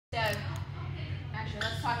So, actually,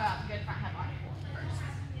 let's talk about the good front headlock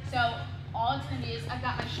first. So, all it's going to be is I've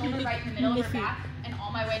got my shoulder right in the middle of her back, and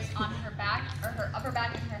all my weight's on her back, or her upper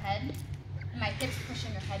back and her head, and my hips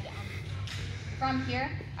pushing her head down. From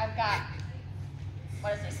here, I've got,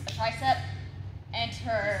 what is this, a tricep and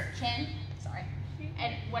her chin, sorry.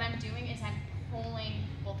 And what I'm doing is I'm pulling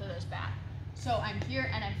both of those back. So I'm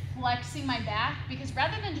here and I'm flexing my back, because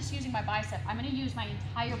rather than just using my bicep, I'm going to use my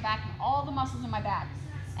entire back and all the muscles in my back,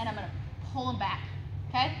 and I'm going to pull them back,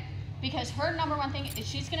 okay? Because her number one thing is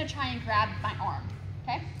she's going to try and grab my arm,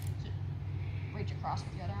 okay? So reach across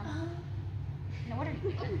with the other arm. No, what are you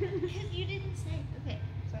doing? You didn't say. Okay,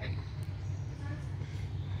 sorry.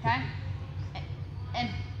 Okay? And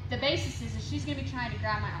the basis is that she's going to be trying to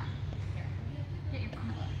grab my arm. Here, get your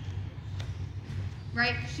arm.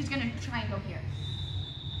 Right? She's going to try and go here.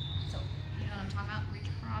 So, you know what I'm talking about? Reach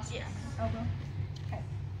across. Yes. Elbow. Okay.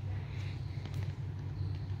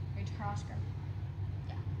 Reach across, grab.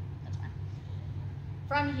 Yeah, that's fine.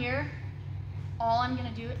 From here, all I'm going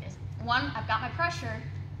to do is, one, I've got my pressure,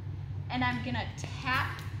 and I'm going to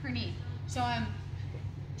tap her knee. So I'm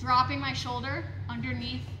dropping my shoulder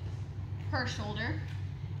underneath her shoulder,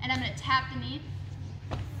 and I'm going to tap the knee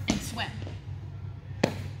and swim.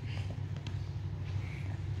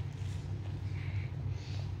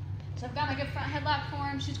 So I've got my good front headlock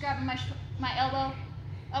form. She's grabbing my elbow.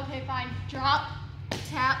 Okay, fine. Drop,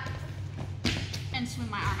 tap, and swing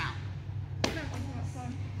my arm out.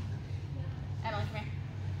 Emily, come here.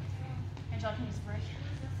 Angela, can you use a break?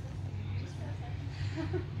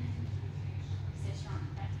 Stay strong,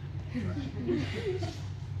 okay?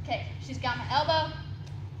 Okay, she's got my elbow.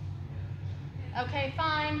 Okay,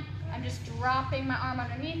 fine. I'm just dropping my arm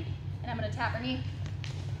underneath, and I'm going to tap her knee.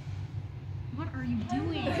 What are you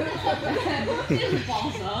doing? She just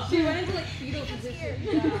falls up. She went into like fetal position.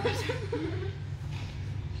 Yeah.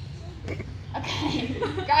 Okay,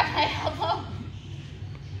 grab my elbow.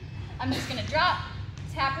 I'm just going to drop,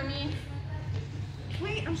 tap her knee.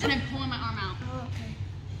 Wait, And I'm pulling my arm out. Oh,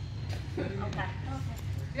 okay. Okay.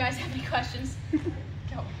 You guys have any questions?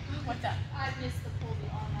 Go. What's up? I missed the pull the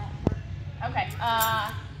arm out. Okay.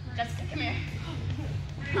 Jessica, come here.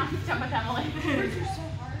 Jump with Emily. Hers are so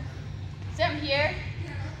hard. So I'm here.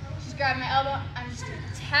 She's grabbing my elbow. I'm just gonna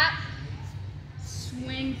tap,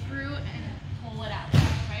 swing through, and pull it out.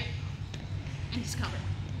 Right? And just cover.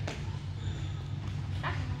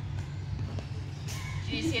 Okay.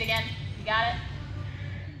 Do you see it again? You got it?